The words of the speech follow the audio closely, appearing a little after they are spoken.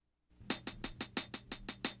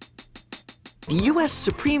The U.S.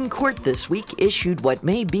 Supreme Court this week issued what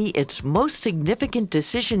may be its most significant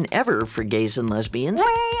decision ever for gays and lesbians.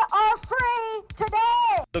 We are free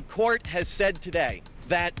today! The court has said today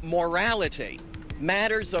that morality,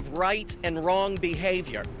 matters of right and wrong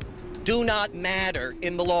behavior, do not matter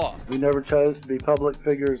in the law. We never chose to be public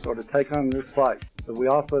figures or to take on this fight, but we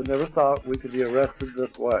also never thought we could be arrested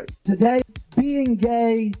this way. Today, being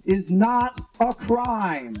gay is not a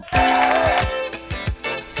crime.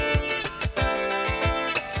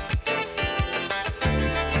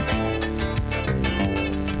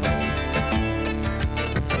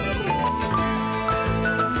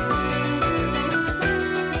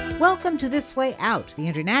 Welcome to This Way Out, the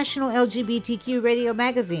international LGBTQ radio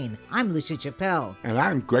magazine. I'm Lucia Chappelle. And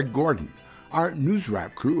I'm Greg Gordon. Our news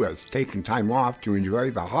wrap crew has taken time off to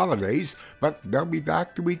enjoy the holidays, but they'll be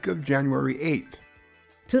back the week of January 8th.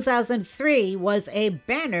 2003 was a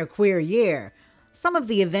banner queer year. Some of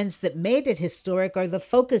the events that made it historic are the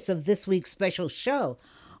focus of this week's special show.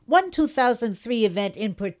 One 2003 event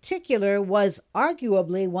in particular was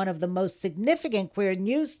arguably one of the most significant queer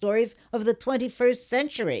news stories of the 21st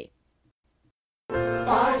century.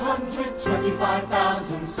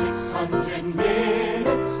 525,600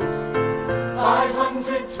 minutes,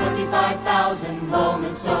 525,000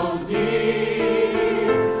 moments, oh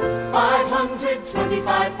dear,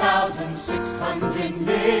 525,600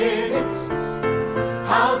 minutes,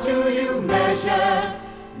 how do you measure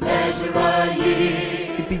a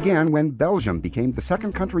year? It began when Belgium became the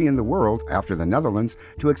second country in the world after the Netherlands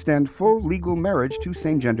to extend full legal marriage to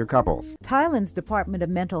same-gender couples. Thailand's Department of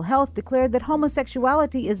Mental Health declared that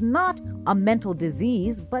homosexuality is not a mental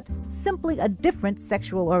disease, but simply a different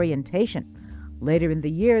sexual orientation. Later in the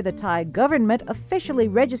year, the Thai government officially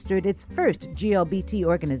registered its first GLBT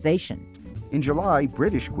organization. In July,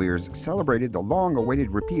 British queers celebrated the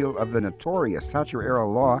long-awaited repeal of the notorious Thatcher-era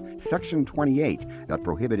law, Section 28, that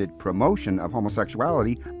prohibited promotion of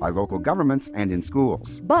homosexuality by local governments and in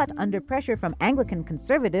schools. But under pressure from Anglican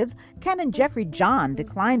conservatives, Canon Geoffrey John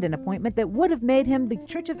declined an appointment that would have made him the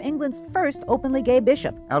Church of England's first openly gay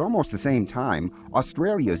bishop. At almost the same time,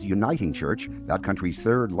 Australia's Uniting Church, that country's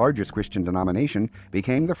third-largest Christian denomination,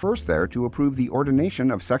 became the first there to approve the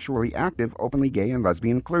ordination of sexually active, openly gay and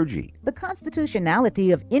lesbian clergy. The constitutionality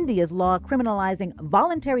of India's law criminalizing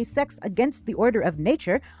voluntary sex against the order of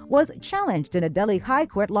nature was challenged in a Delhi High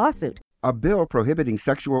Court lawsuit. A bill prohibiting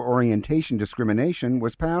sexual orientation discrimination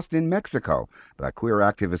was passed in Mexico, but queer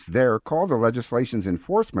activists there called the legislation's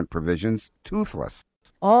enforcement provisions toothless.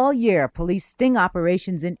 All year, police sting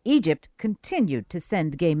operations in Egypt continued to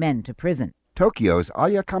send gay men to prison. Tokyo's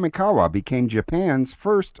Aya Kamikawa became Japan's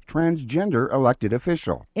first transgender elected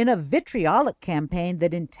official. In a vitriolic campaign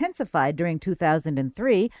that intensified during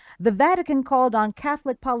 2003, the Vatican called on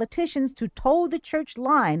Catholic politicians to toe the church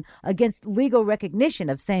line against legal recognition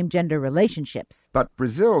of same-gender relationships. But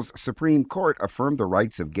Brazil's Supreme Court affirmed the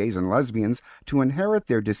rights of gays and lesbians to inherit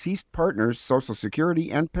their deceased partners' Social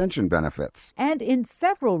Security and pension benefits. And in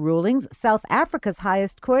several rulings, South Africa's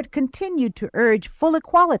highest court continued to urge full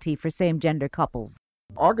equality for same-gender couples.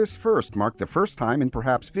 August 1st marked the first time in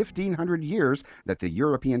perhaps 1,500 years that the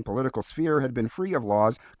European political sphere had been free of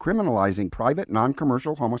laws criminalizing private,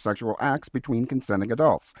 non-commercial homosexual acts between consenting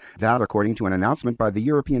adults. That, according to an announcement by the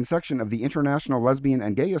European section of the International Lesbian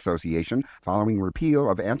and Gay Association following repeal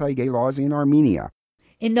of anti-gay laws in Armenia.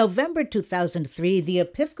 In November 2003, the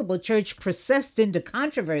Episcopal Church processed into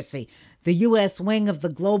controversy. The U.S. wing of the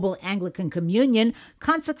Global Anglican Communion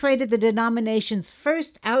consecrated the denomination's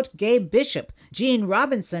first out gay bishop, Gene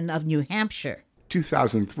Robinson of New Hampshire.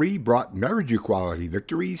 2003 brought marriage equality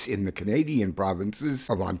victories in the Canadian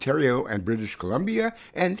provinces of Ontario and British Columbia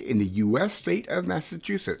and in the U.S. state of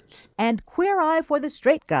Massachusetts. And Queer Eye for the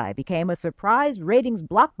Straight Guy became a surprise ratings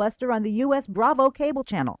blockbuster on the U.S. Bravo cable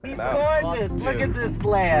channel. He's gorgeous. Look at this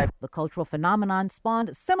lad. The cultural phenomenon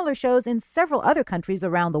spawned similar shows in several other countries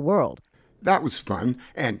around the world. That was fun,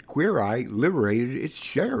 and Queer Eye liberated its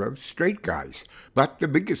share of straight guys. But the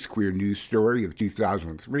biggest queer news story of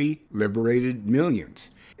 2003 liberated millions.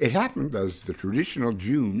 It happened as the traditional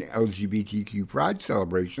June LGBTQ Pride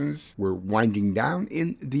celebrations were winding down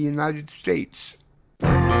in the United States.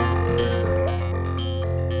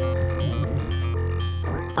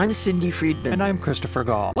 I'm Cindy Friedman. And I'm Christopher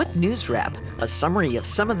Gall. With News Wrap, a summary of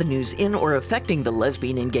some of the news in or affecting the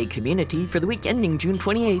lesbian and gay community for the week ending June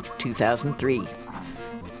 28, 2003.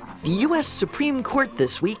 The U.S. Supreme Court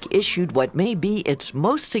this week issued what may be its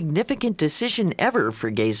most significant decision ever for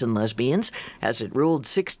gays and lesbians, as it ruled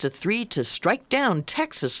 6-3 to strike down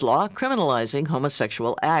Texas law criminalizing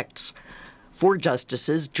homosexual acts. Four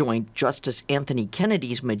justices joined Justice Anthony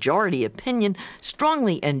Kennedy's majority opinion,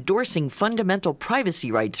 strongly endorsing fundamental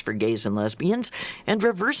privacy rights for gays and lesbians, and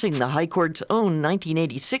reversing the High Court's own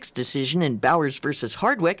 1986 decision in Bowers v.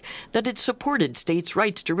 Hardwick that it supported states'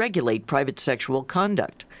 rights to regulate private sexual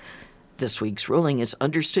conduct. This week's ruling is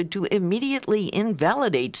understood to immediately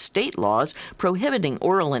invalidate state laws prohibiting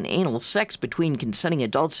oral and anal sex between consenting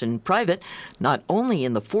adults in private, not only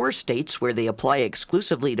in the 4 states where they apply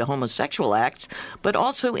exclusively to homosexual acts, but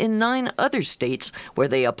also in 9 other states where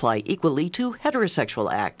they apply equally to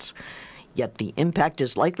heterosexual acts. Yet the impact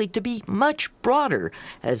is likely to be much broader,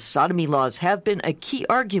 as sodomy laws have been a key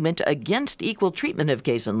argument against equal treatment of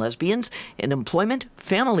gays and lesbians in employment,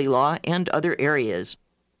 family law, and other areas.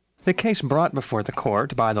 The case brought before the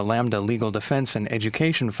court by the Lambda Legal Defense and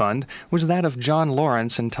Education Fund was that of John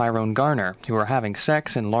Lawrence and Tyrone Garner, who were having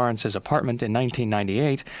sex in Lawrence's apartment in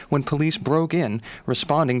 1998 when police broke in,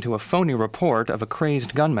 responding to a phony report of a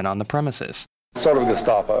crazed gunman on the premises. Sort of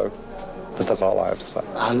Gestapo, but that's all I have to say.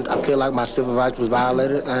 I feel like my civil rights was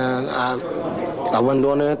violated, and I wasn't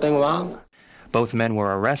doing anything wrong. Both men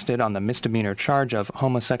were arrested on the misdemeanor charge of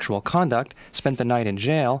homosexual conduct, spent the night in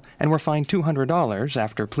jail, and were fined $200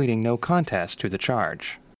 after pleading no contest to the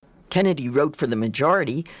charge. Kennedy wrote for the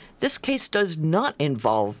majority, "This case does not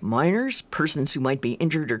involve minors, persons who might be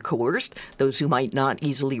injured or coerced, those who might not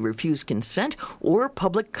easily refuse consent, or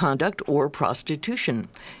public conduct or prostitution.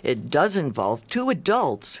 It does involve 2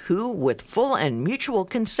 adults who, with full and mutual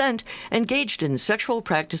consent, engaged in sexual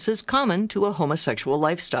practices common to a homosexual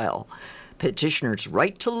lifestyle. Petitioners'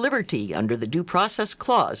 right to liberty under the Due Process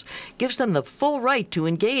Clause gives them the full right to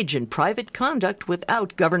engage in private conduct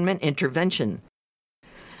without government intervention."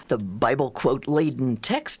 The Bible quote-laden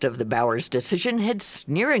text of the Bowers decision had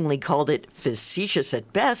sneeringly called it facetious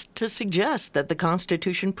at best to suggest that the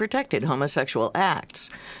Constitution protected homosexual acts.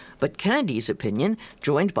 But Kennedy's opinion,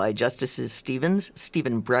 joined by Justices Stevens,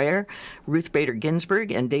 Stephen Breyer, Ruth Bader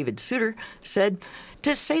Ginsburg, and David Souter, said,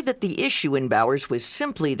 "To say that the issue in Bowers was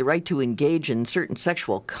simply the right to engage in certain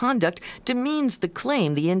sexual conduct demeans the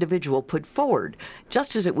claim the individual put forward,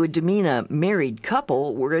 just as it would demean a married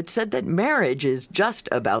couple were it said that marriage is just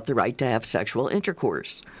about the right to have sexual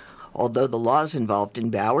intercourse." Although the laws involved in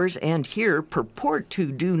Bowers and here purport to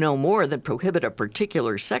do no more than prohibit a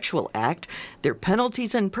particular sexual act, their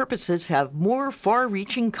penalties and purposes have more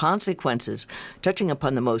far-reaching consequences, touching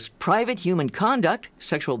upon the most private human conduct,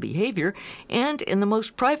 sexual behavior, and in the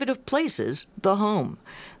most private of places, the home.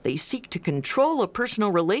 They seek to control a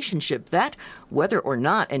personal relationship that, whether or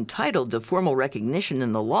not entitled to formal recognition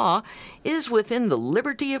in the law, is within the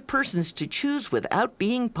liberty of persons to choose without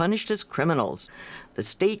being punished as criminals. The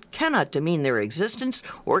state cannot demean their existence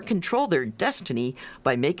or control their destiny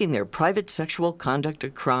by making their private sexual conduct a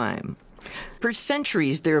crime. For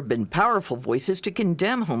centuries, there have been powerful voices to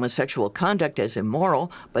condemn homosexual conduct as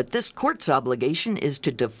immoral, but this court's obligation is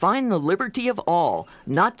to define the liberty of all,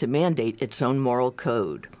 not to mandate its own moral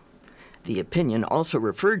code. The opinion also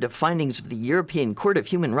referred to findings of the European Court of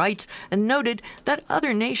Human Rights and noted that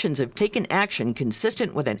other nations have taken action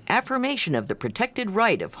consistent with an affirmation of the protected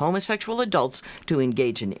right of homosexual adults to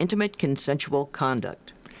engage in intimate consensual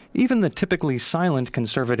conduct. Even the typically silent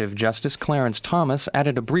conservative Justice Clarence Thomas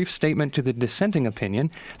added a brief statement to the dissenting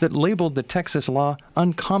opinion that labeled the Texas law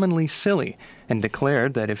uncommonly silly and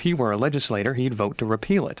declared that if he were a legislator, he'd vote to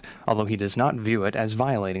repeal it, although he does not view it as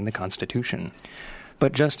violating the Constitution.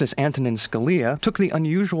 But Justice Antonin Scalia took the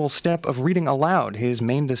unusual step of reading aloud his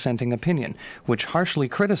main dissenting opinion, which harshly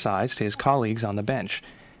criticized his colleagues on the bench.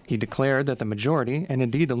 He declared that the majority, and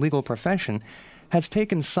indeed the legal profession, has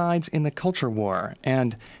taken sides in the culture war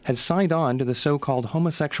and has signed on to the so-called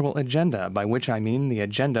homosexual agenda, by which I mean the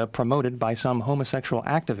agenda promoted by some homosexual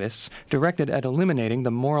activists directed at eliminating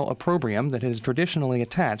the moral opprobrium that is traditionally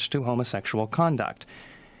attached to homosexual conduct.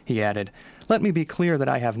 He added, "Let me be clear that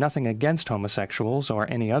I have nothing against homosexuals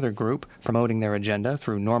or any other group promoting their agenda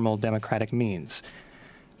through normal democratic means."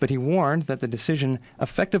 But he warned that the decision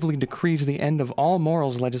effectively decrees the end of all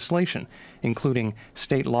morals legislation, including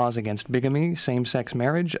state laws against bigamy, same-sex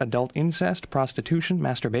marriage, adult incest, prostitution,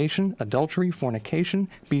 masturbation, adultery, fornication,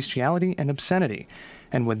 bestiality, and obscenity,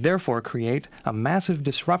 and would therefore create a massive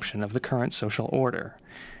disruption of the current social order.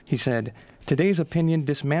 He said, "Today's opinion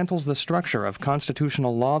dismantles the structure of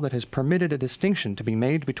constitutional law that has permitted a distinction to be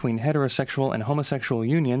made between heterosexual and homosexual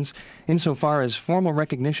unions insofar as formal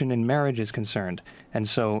recognition in marriage is concerned, and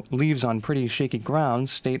so leaves on pretty shaky ground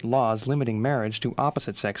state laws limiting marriage to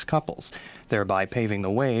opposite-sex couples, thereby paving the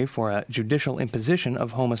way for a judicial imposition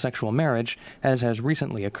of homosexual marriage, as has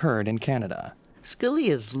recently occurred in Canada."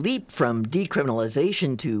 Scalia's leap from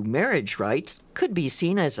decriminalization to marriage rights could be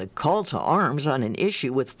seen as a call to arms on an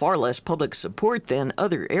issue with far less public support than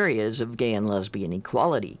other areas of gay and lesbian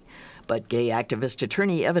equality. But gay activist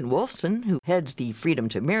attorney Evan Wolfson, who heads the Freedom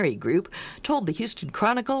to Marry group, told the Houston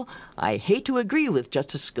Chronicle, "I hate to agree with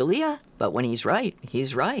Justice Scalia, but when he's right,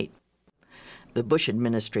 he's right." The Bush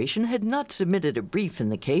administration had not submitted a brief in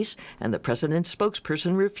the case, and the president's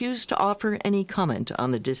spokesperson refused to offer any comment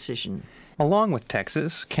on the decision. Along with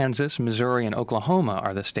Texas, Kansas, Missouri, and Oklahoma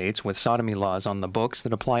are the states with sodomy laws on the books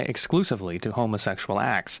that apply exclusively to homosexual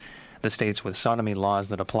acts. The states with sodomy laws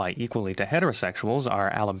that apply equally to heterosexuals are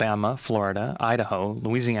Alabama, Florida, Idaho,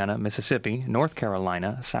 Louisiana, Mississippi, North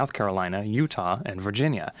Carolina, South Carolina, Utah, and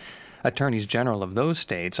Virginia. Attorneys general of those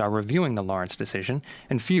states are reviewing the Lawrence decision,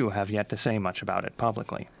 and few have yet to say much about it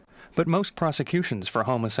publicly. But most prosecutions for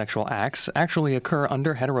homosexual acts actually occur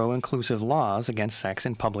under hetero-inclusive laws against sex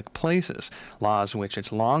in public places, laws which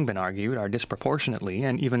it's long been argued are disproportionately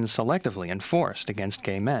and even selectively enforced against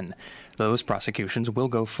gay men. Those prosecutions will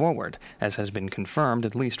go forward, as has been confirmed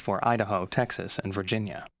at least for Idaho, Texas, and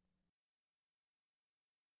Virginia.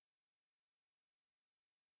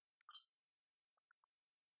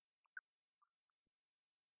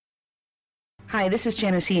 Hi, this is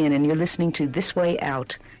Janice Ian, and you're listening to This Way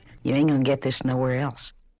Out. You ain't gonna get this nowhere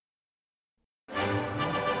else.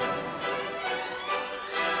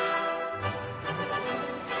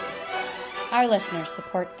 Our listeners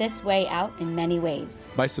support This Way Out in many ways.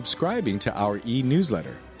 By subscribing to our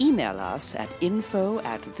e-newsletter. Email us at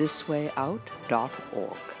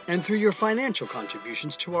info@thiswayout.org. And through your financial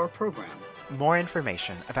contributions to our program. More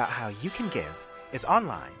information about how you can give is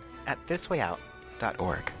online at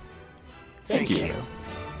thiswayout.org. Thank you.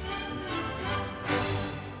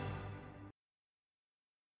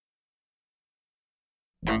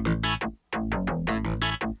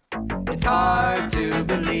 It's hard to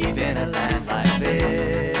believe in a land like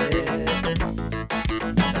this.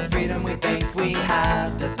 The freedom we think we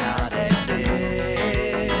have does not exist.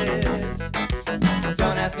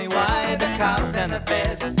 Don't ask me why the cops and the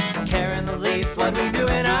feds care in the least what we do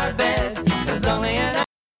in our beds. 'Cause only an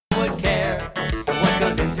would care what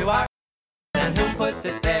goes into our and who puts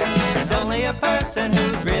it there. And only a person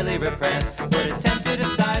who's really repressed would attempt to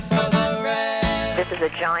decide for the rest. This is a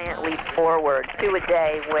giant leap forward to a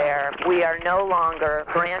day where we are no longer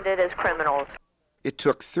branded as criminals. It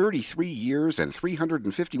took 33 years and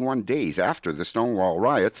 351 days after the Stonewall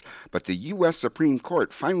riots, but the U.S. Supreme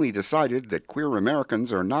Court finally decided that queer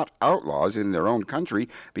Americans are not outlaws in their own country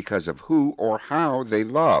because of who or how they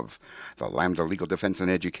love. The Lambda Legal Defense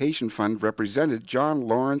and Education Fund represented John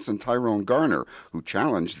Lawrence and Tyrone Garner, who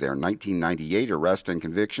challenged their 1998 arrest and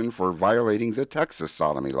conviction for violating the Texas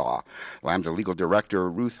sodomy law. Lambda Legal Director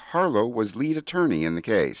Ruth Harlow was lead attorney in the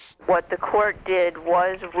case. What the court did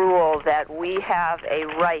was rule that we have a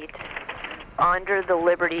right under the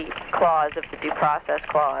Liberty Clause of the Due Process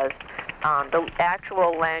Clause. The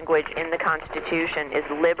actual language in the Constitution is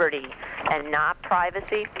liberty and not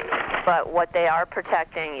privacy, but what they are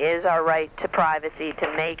protecting is our right to privacy to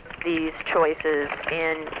make these choices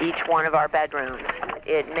in each one of our bedrooms.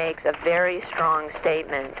 It makes a very strong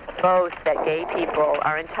statement, both that gay people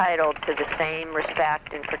are entitled to the same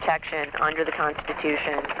respect and protection under the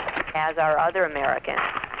Constitution as are other Americans.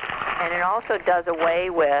 And it also does away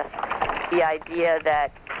with the idea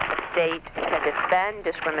that a state can defend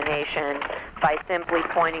discrimination by simply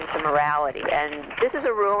pointing to morality. And this is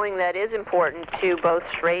a ruling that is important to both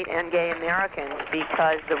straight and gay Americans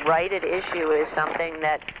because the right at issue is something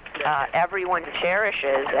that everyone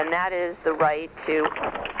cherishes, and that is the right to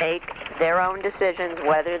make their own decisions,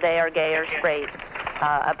 whether they are gay or straight,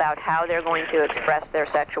 about how they're going to express their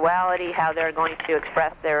sexuality, how they're going to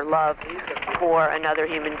express their love for another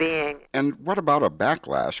human being. And what about a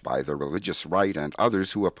backlash by the religious right and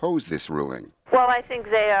others who oppose this ruling? Well, I think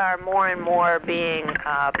they are more and more being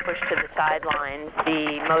pushed to the sidelines.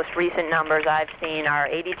 The most recent numbers I've seen are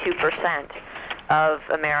 82% of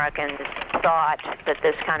Americans thought that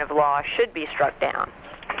this kind of law should be struck down.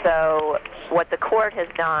 So what the court has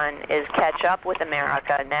done is catch up with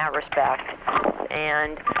America in that respect.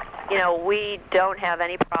 And, you know, we don't have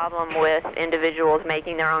any problem with individuals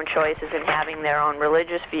making their own choices and having their own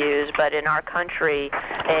religious views, but in our country,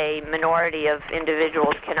 a minority of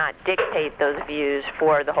individuals cannot dictate those views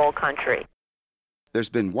for the whole country. There's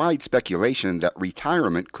been wide speculation that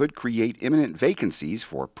retirement could create imminent vacancies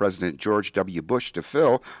for President George W. Bush to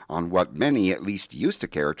fill on what many at least used to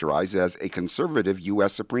characterize as a conservative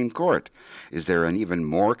U.S. Supreme Court. Is there an even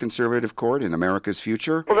more conservative court in America's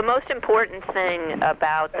future? Well, the most important thing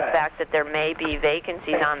about the fact that there may be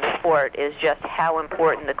vacancies on the court is just how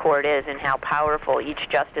important the court is and how powerful each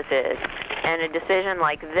justice is. And a decision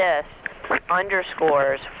like this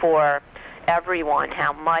underscores for everyone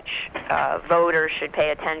how much voters should pay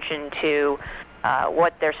attention to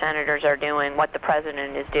what their senators are doing, what the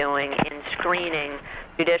president is doing in screening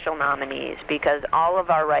judicial nominees, because all of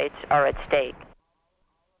our rights are at stake.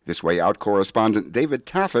 This Way Out correspondent David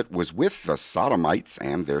Taffet was with the Sodomites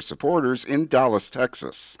and their supporters in Dallas,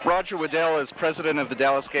 Texas. Roger Waddell is president of the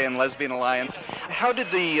Dallas Gay and Lesbian Alliance. How did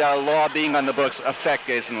the law being on the books affect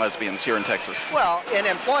gays and lesbians here in Texas? Well, in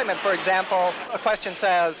employment, for example, a question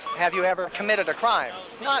says, have you ever committed a crime?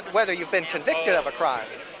 Not whether you've been convicted of a crime.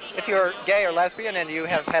 If you're gay or lesbian and you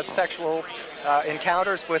have had sexual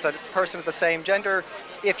encounters with a person of the same gender,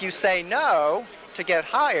 if you say no to get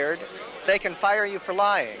hired, they can fire you for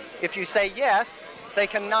lying. If you say yes, they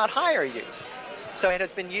cannot hire you. So it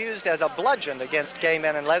has been used as a bludgeon against gay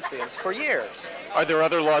men and lesbians for years. Are there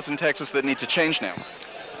other laws in Texas that need to change now?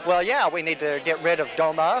 Well, yeah, we need to get rid of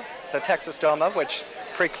DOMA, the Texas DOMA, which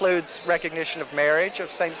precludes recognition of marriage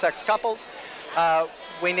of same-sex couples.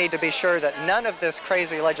 We need to be sure that none of this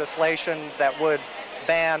crazy legislation that would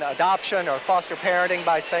ban adoption or foster parenting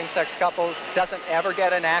by same-sex couples doesn't ever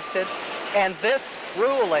get enacted. And this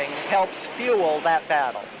ruling helps fuel that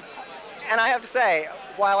battle. And I have to say,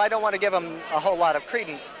 while I don't want to give them a whole lot of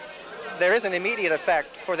credence, there is an immediate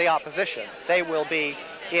effect for the opposition. They will be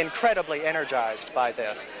incredibly energized by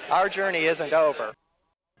this. Our journey isn't over.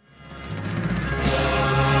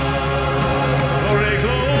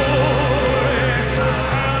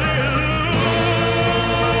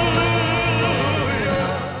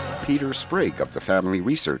 Peter Sprague of the Family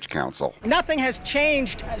Research Council. Nothing has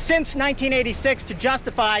changed since 1986 to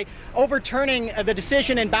justify overturning the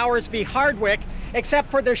decision in Bowers v. Hardwick, except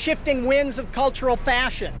for the shifting winds of cultural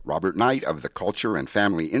fashion. Robert Knight of the Culture and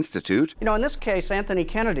Family Institute. You know, in this case, Anthony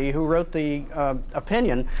Kennedy, who wrote the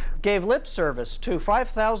opinion, gave lip service to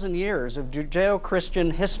 5,000 years of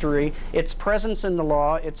Judeo-Christian history, its presence in the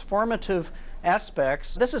law, its formative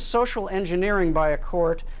aspects. This is social engineering by a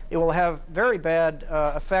court. It will have very bad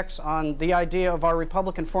effects on the idea of our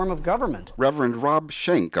Republican form of government. Reverend Rob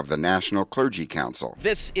Schenck of the National Clergy Council.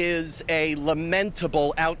 This is a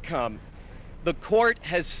lamentable outcome. The court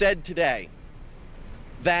has said today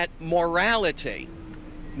that morality,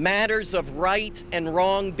 matters of right and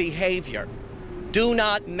wrong behavior, do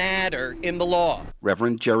not matter in the law.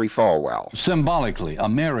 Reverend Jerry Falwell. Symbolically,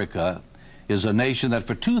 America is a nation that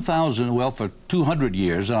for 200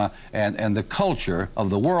 years, and the culture of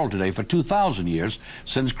the world today for 2,000 years,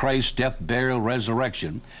 since Christ's death, burial,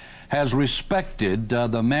 resurrection, has respected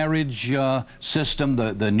the marriage system,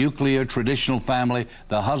 the nuclear traditional family,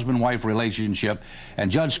 the husband-wife relationship.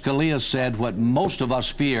 And Judge Scalia said what most of us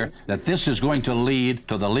fear, that this is going to lead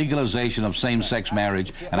to the legalization of same-sex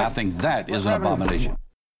marriage, and I think that is an abomination.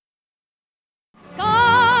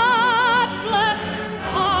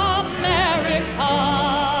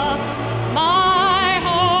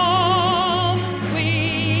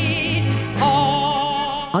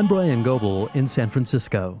 I'm Brian Goebel in San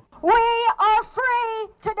Francisco. We are free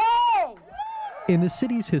today! In the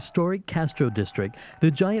city's historic Castro district, the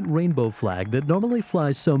giant rainbow flag that normally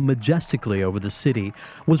flies so majestically over the city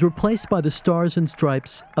was replaced by the stars and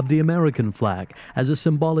stripes of the American flag as a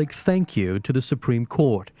symbolic thank you to the Supreme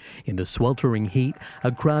Court. In the sweltering heat,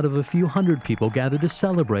 a crowd of a few hundred people gathered to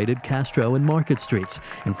celebrate at Castro and Market Streets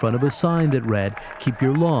in front of a sign that read, "Keep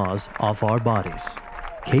your laws off our bodies."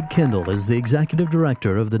 Kate Kendall is the executive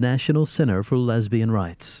director of the National Center for Lesbian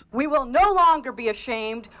Rights. We will no longer be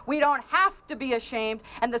ashamed. We don't have to be ashamed.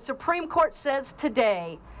 And the Supreme Court says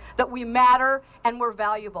today that we matter and we're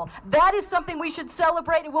valuable. That is something we should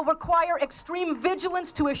celebrate. It will require extreme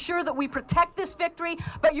vigilance to assure that we protect this victory.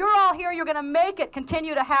 But you're all here. You're going to make it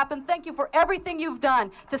continue to happen. Thank you for everything you've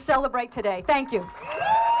done to celebrate today. Thank you.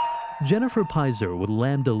 Jennifer Pizer with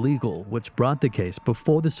Lambda Legal, which brought the case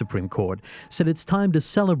before the Supreme Court, said it's time to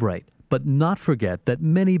celebrate, but not forget that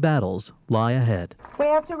many battles lie ahead. We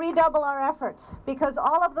have to redouble our efforts because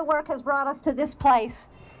all of the work has brought us to this place.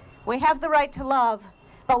 We have the right to love,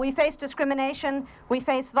 but we face discrimination, we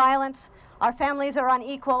face violence, our families are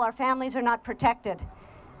unequal, our families are not protected.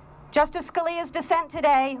 Justice Scalia's dissent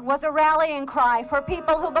today was a rallying cry for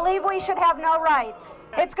people who believe we should have no rights.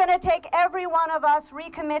 It's going to take every one of us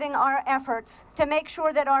recommitting our efforts to make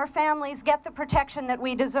sure that our families get the protection that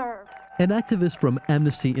we deserve. An activist from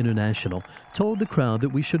Amnesty International told the crowd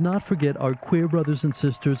that we should not forget our queer brothers and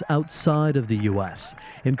sisters outside of the U.S.,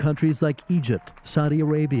 in countries like Egypt, Saudi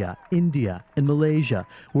Arabia, India, and Malaysia,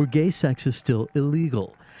 where gay sex is still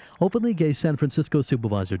illegal. Openly gay San Francisco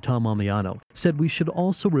Supervisor Tom Amiano said we should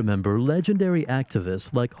also remember legendary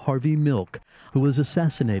activists like Harvey Milk, who was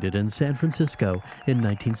assassinated in San Francisco in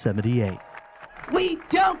 1978. We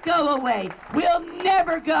don't go away. We'll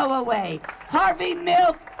never go away. Harvey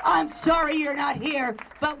Milk, I'm sorry you're not here,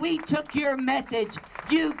 but we took your message.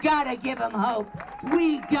 You gotta give them hope.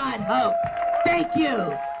 We got hope. Thank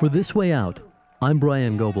you. For This Way Out, I'm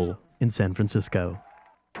Brian Goebel in San Francisco.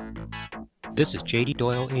 This is J.D.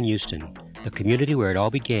 Doyle in Houston, the community where it all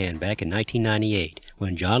began back in 1998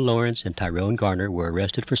 when John Lawrence and Tyrone Garner were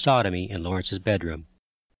arrested for sodomy in Lawrence's bedroom.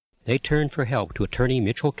 They turned for help to attorney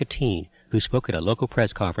Mitchell Katine, who spoke at a local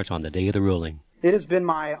press conference on the day of the ruling. It has been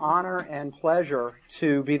my honor and pleasure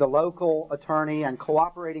to be the local attorney and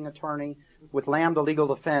cooperating attorney with Lambda Legal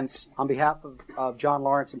Defense on behalf of John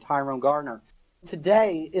Lawrence and Tyrone Garner.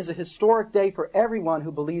 Today is a historic day for everyone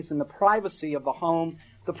who believes in the privacy of the home,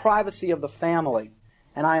 the privacy of the family.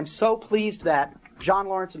 And I am so pleased that John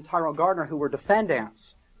Lawrence and Tyrone Garner, who were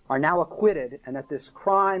defendants, are now acquitted, and that this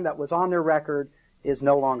crime that was on their record is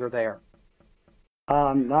no longer there.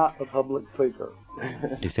 I'm not a public speaker.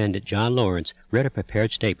 Defendant John Lawrence read a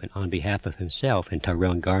prepared statement on behalf of himself and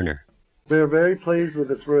Tyrone Garner. We are very pleased with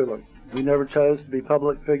this ruling. We never chose to be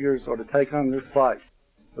public figures or to take on this fight,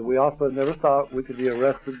 but we also never thought we could be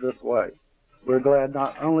arrested this way. We're glad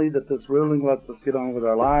not only that this ruling lets us get on with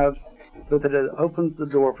our lives, but that it opens the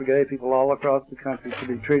door for gay people all across the country to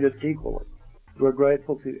be treated equally. We're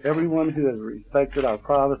grateful to everyone who has respected our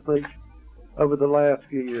privacy over the last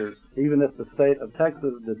few years, even if the state of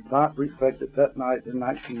Texas did not respect it that night in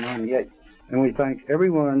 1998. And we thank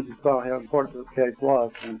everyone who saw how important this case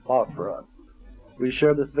was and fought for us. We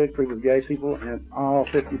share this victory with gay people in all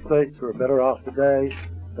 50 states who are better off today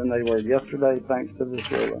than they were yesterday thanks to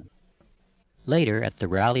this ruling. Later, at the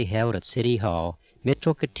rally held at City Hall,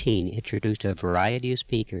 Mitchell Katine introduced a variety of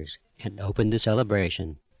speakers and opened the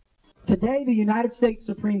celebration. Today, the United States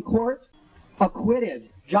Supreme Court acquitted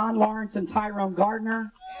John Lawrence and Tyrone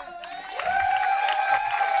Garner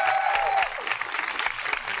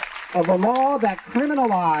of a law that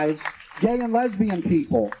criminalized gay and lesbian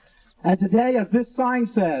people. And today, as this sign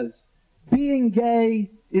says, being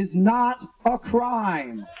gay is not a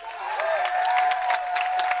crime.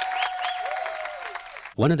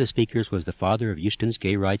 One of the speakers was the father of Houston's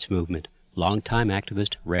gay rights movement, longtime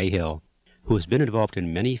activist Ray Hill, who has been involved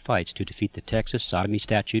in many fights to defeat the Texas Sodomy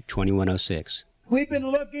Statute 2106. We've been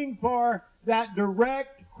looking for that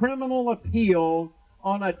direct criminal appeal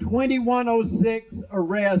on a 2106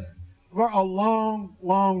 arrest for a long,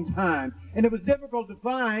 long time. And it was difficult to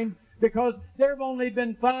find because there have only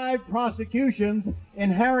been 5 prosecutions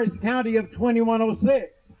in Harris County of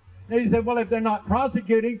 2106. Now you said, well, if they're not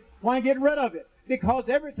prosecuting, why get rid of it? Because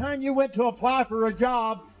every time you went to apply for a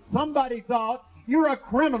job, somebody thought you're a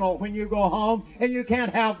criminal when you go home and you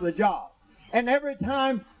can't have the job. And every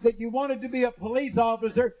time that you wanted to be a police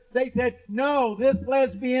officer, they said, no, this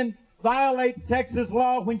lesbian violates Texas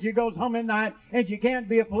law when she goes home at night and she can't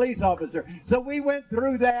be a police officer. So we went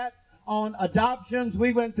through that on adoptions.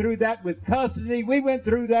 We went through that with custody. We went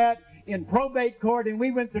through that in probate court, and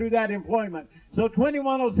we went through that employment. So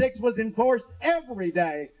 2106 was enforced every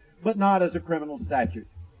day, but not as a criminal statute.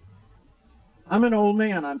 I'm an old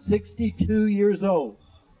man. I'm 62 years old.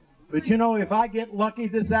 But you know, if I get lucky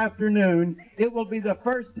this afternoon, it will be the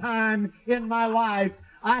first time in my life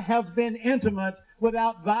I have been intimate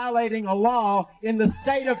without violating a law in the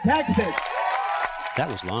state of Texas. That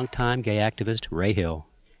was longtime gay activist Ray Hill.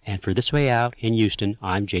 And for This Way Out in Houston,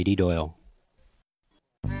 I'm J.D. Doyle.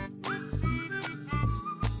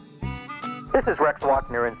 This is Rex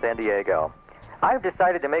Walkner in San Diego. I've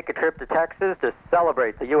decided to make a trip to Texas to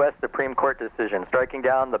celebrate the U.S. Supreme Court decision striking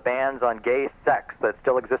down the bans on gay sex that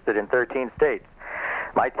still existed in 13 states.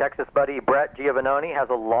 My Texas buddy Brett Giovannoni has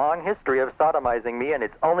a long history of sodomizing me, and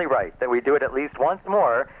it's only right that we do it at least once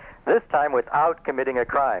more, this time without committing a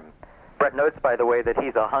crime. Brett notes, by the way, that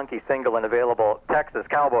he's a hunky, single, and available Texas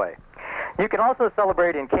cowboy. You can also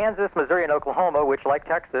celebrate in Kansas, Missouri, and Oklahoma, which, like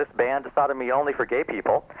Texas, banned sodomy only for gay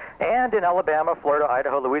people, and in Alabama, Florida,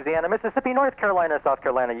 Idaho, Louisiana, Mississippi, North Carolina, South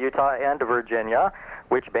Carolina, Utah, and Virginia,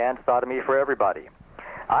 which banned sodomy for everybody.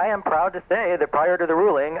 I am proud to say that prior to the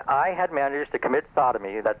ruling, I had managed to commit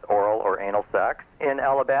sodomy, that's oral or anal sex, in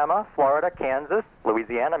Alabama, Florida, Kansas,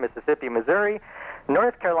 Louisiana, Mississippi, Missouri,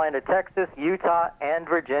 North Carolina, Texas, Utah, and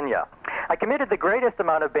Virginia. I committed the greatest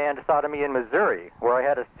amount of banned sodomy in Missouri, where I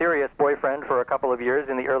had a serious boyfriend for a couple of years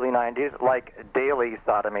in the early 90s, like daily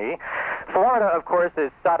sodomy. Florida, of course, is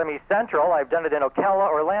sodomy central. I've done it in Ocala,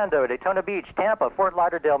 Orlando, Daytona Beach, Tampa, Fort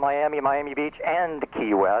Lauderdale, Miami, Miami Beach, and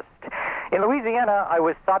Key West. In Louisiana, I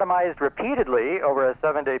was sodomized repeatedly over a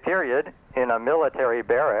 7-day period in a military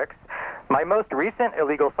barracks. My most recent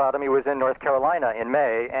illegal sodomy was in North Carolina in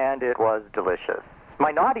May, and it was delicious.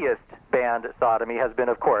 My naughtiest banned sodomy has been,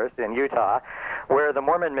 of course, in Utah, where the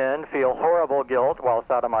Mormon men feel horrible guilt while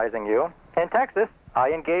sodomizing you. In Texas, I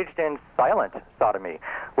engaged in silent sodomy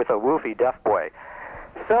with a woofy deaf boy.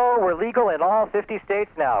 So we're legal in all 50 states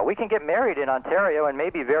now. We can get married in Ontario and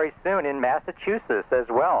maybe very soon in Massachusetts as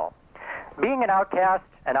well. Being an outcast,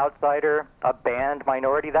 an outsider, a banned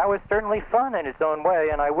minority, that was certainly fun in its own way,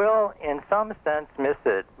 and I will, in some sense, miss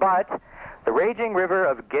it. But the raging river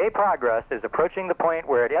of gay progress is approaching the point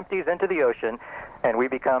where it empties into the ocean, and we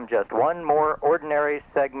become just one more ordinary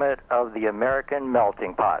segment of the American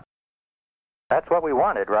melting pot. That's what we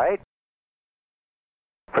wanted, right?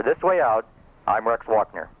 For This Way Out, I'm Rex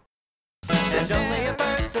Walkner. And only a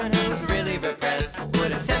person who's really repressed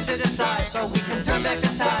would attempt to decide, but we can turn back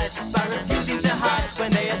the tide by refusing to hide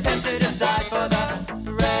when they attempt to decide for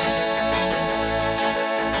the rest.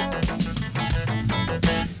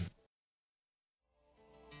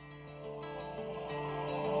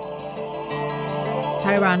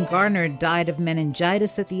 Tyrone Garner died of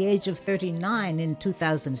meningitis at the age of 39 in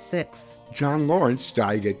 2006. John Lawrence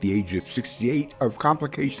died at the age of 68 of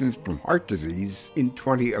complications from heart disease in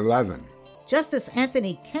 2011. Justice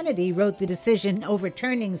Anthony Kennedy wrote the decision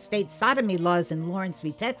overturning state sodomy laws in Lawrence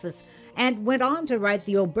v. Texas and went on to write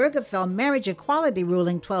the Obergefell marriage equality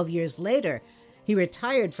ruling 12 years later. He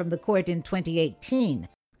retired from the court in 2018.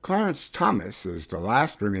 Clarence Thomas is the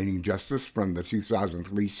last remaining justice from the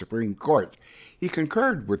 2003 Supreme Court. He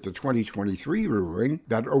concurred with the 2023 ruling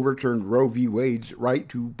that overturned Roe v. Wade's right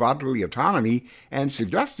to bodily autonomy and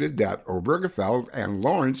suggested that Obergefell and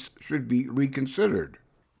Lawrence should be reconsidered.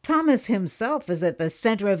 Thomas himself is at the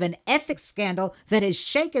center of an ethics scandal that has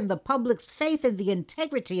shaken the public's faith in the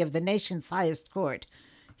integrity of the nation's highest court.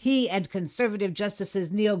 He and conservative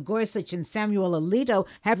justices Neil Gorsuch and Samuel Alito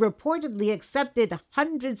have reportedly accepted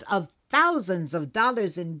hundreds of thousands of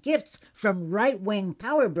dollars in gifts from right-wing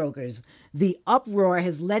power brokers. The uproar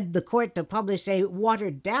has led the court to publish a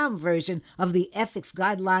watered-down version of the ethics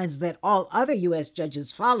guidelines that all other U.S.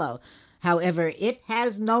 judges follow. However, it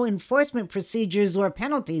has no enforcement procedures or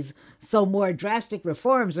penalties, so more drastic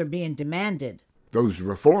reforms are being demanded. Those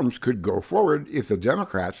reforms could go forward if the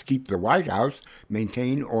Democrats keep the White House,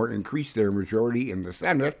 maintain or increase their majority in the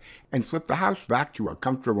Senate, and flip the House back to a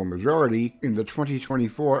comfortable majority in the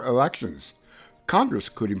 2024 elections. Congress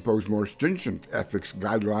could impose more stringent ethics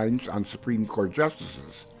guidelines on Supreme Court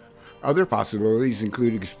justices. Other possibilities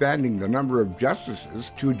include expanding the number of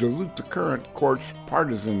justices to dilute the current court's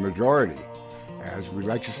partisan majority. As we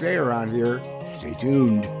like to say around here, stay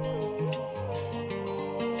tuned.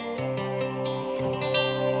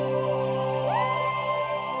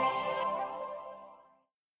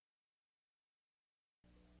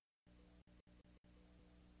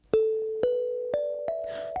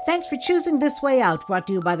 Thanks for choosing This Way Out, brought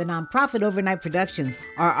to you by the nonprofit Overnight Productions.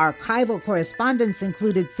 Our archival correspondents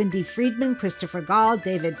included Cindy Friedman, Christopher Gall,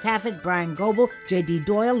 David Taffet, Brian Goebel, J.D.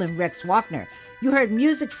 Doyle, and Rex Walkner. You heard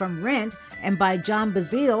music from Rent and by John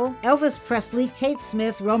Bazile, Elvis Presley, Kate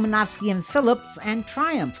Smith, Romanofsky and Phillips, and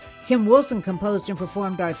Triumph. Kim Wilson composed and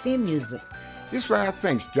performed our theme music. This Way Out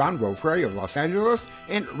thanks John Beaupre of Los Angeles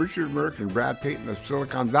and Richard Merck and Brad Payton of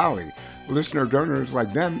Silicon Valley. Listener donors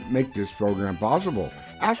like them make this program possible.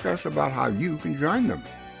 Ask us about how you can join them.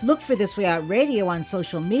 Look for This Way Out Radio on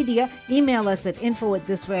social media, email us at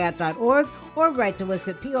info@thiswayout.org, or write to us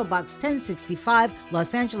at P.O. Box 1065,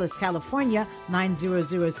 Los Angeles, California,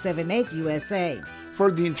 90078, USA.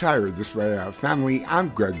 For the entire This Way Out family, I'm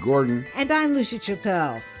Greg Gordon. And I'm Lucia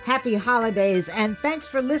Chappelle. Happy holidays, and thanks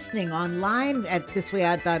for listening online at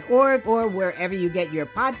thiswayout.org or wherever you get your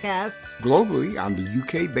podcasts. Globally on the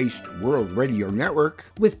UK-based World Radio Network.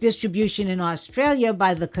 With distribution in Australia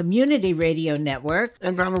by the Community Radio Network.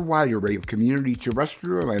 And on a wide array of community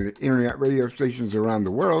terrestrial and internet radio stations around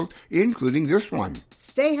the world, including this one.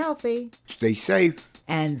 Stay healthy. Stay safe.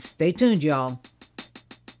 And stay tuned, y'all.